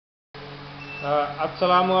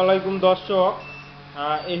আসসালামু আলাইকুম দর্শক।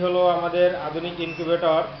 এই হলো আমাদের আধুনিক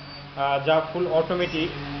ইনকিউবেটর, যা ফুল অটোমেটিক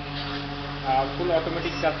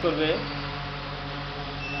কাজ করবে।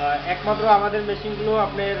 একমাত্র আমাদের মেশিনগুলো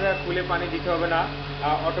আপনার খুলে পানি দিতে হবে না,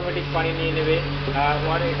 অটোমেটিক পানি নিয়ে নেবে।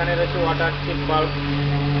 এখানে রয়েছে water check bulb,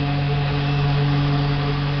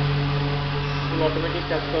 full automatic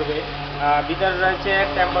কাজ করবে। ভিতরে রয়েছে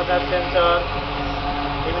temperature sensor,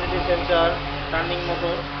 humidity sensor, turning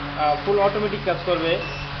motor, full automatic কাজ করবে।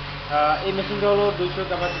 এই মেশিনটা হলো 200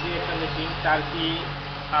 ক্যাপাসিটির একটা মেশিন। টার্কি,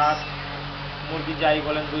 হাঁস, মুরগি যাই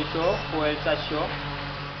বলেন 200, কোয়েল 400।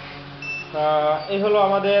 এই হলো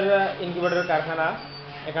আমাদের ইনকিউবেটর কারখানা।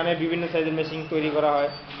 এখানে বিভিন্ন সাইজের মেশিন তৈরি করা হয়।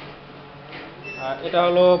 এটা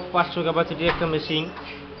হলো 500 ক্যাপাসিটির একটা মেশিন,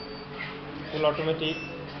 ফুল অটোমেটিক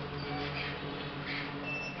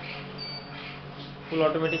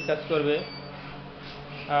কাজ করবে।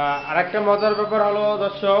 আরেকটা মজার ব্যাপার হলো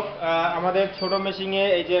দর্শক, আমাদের ছোট মেশিনে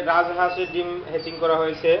এই যে রাজহাঁসের ডিম হ্যাচিং করা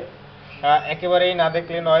হয়েছে। একেবারেই না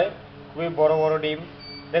দেখলে নয়, খুবই বড় বড় ডিম।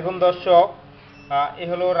 দেখুন দর্শক, এই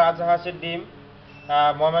হলো রাজহাঁসের ডিম।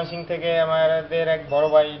 ময়মনসিংহ থেকে আমাদের এক বড়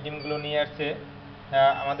ভাই ডিমগুলো নিয়ে আসছে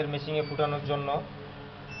আমাদের মেশিনে ফুটানোর জন্য।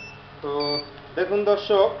 তো দেখুন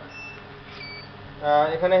দর্শক,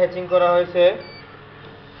 এখানে হ্যাচিং করা হয়েছে,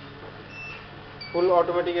 ফুল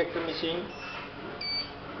অটোমেটিক একটা মেশিন।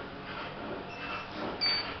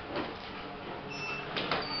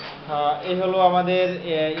 এই হলো আমাদের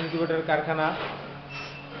ইনকিউবেটর কারখানা।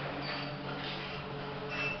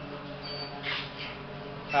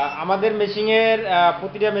 আমাদের মেশিনের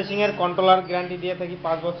প্রতিটা মেশিনের কন্ট্রোলার গ্যারান্টি দিয়ে থাকি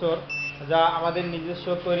 5 বছর, যা আমাদের নিজস্ব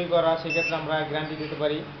তৈরি করা, সেক্ষেত্রে আমরা গ্যারান্টি দিতে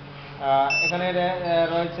পারি। এখানে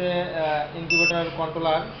রয়েছে ইনকিউবেটর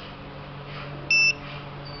কন্ট্রোলার,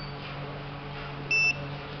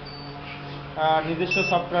 নিজস্ব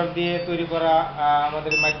সফটওয়্যার দিয়ে তৈরি করা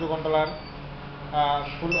আমাদের মাইক্রো কন্ট্রোলার,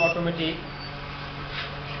 ফুল অটোমেটিক।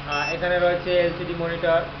 এখানে রয়েছে এলসিডি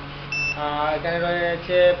মনিটর, এখানে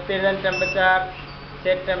রয়েছে present temperature,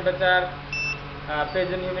 set temperature,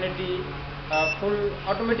 present humidity, full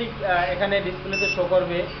automatic এখানে ডিসপ্লেতে শো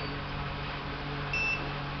করবে।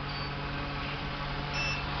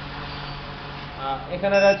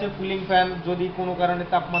 এখানে রয়েছে কুলিং ফ্যান, যদি কোনো কারণে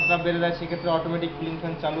তাপমাত্রা বেড়ে যায় সেক্ষেত্রে অটোমেটিক কুলিং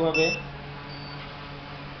ফ্যান চালু হবে।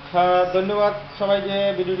 ধন্যবাদ সবাইকে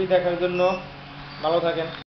ভিডিওটি দেখার জন্য। ভালো থাকেন।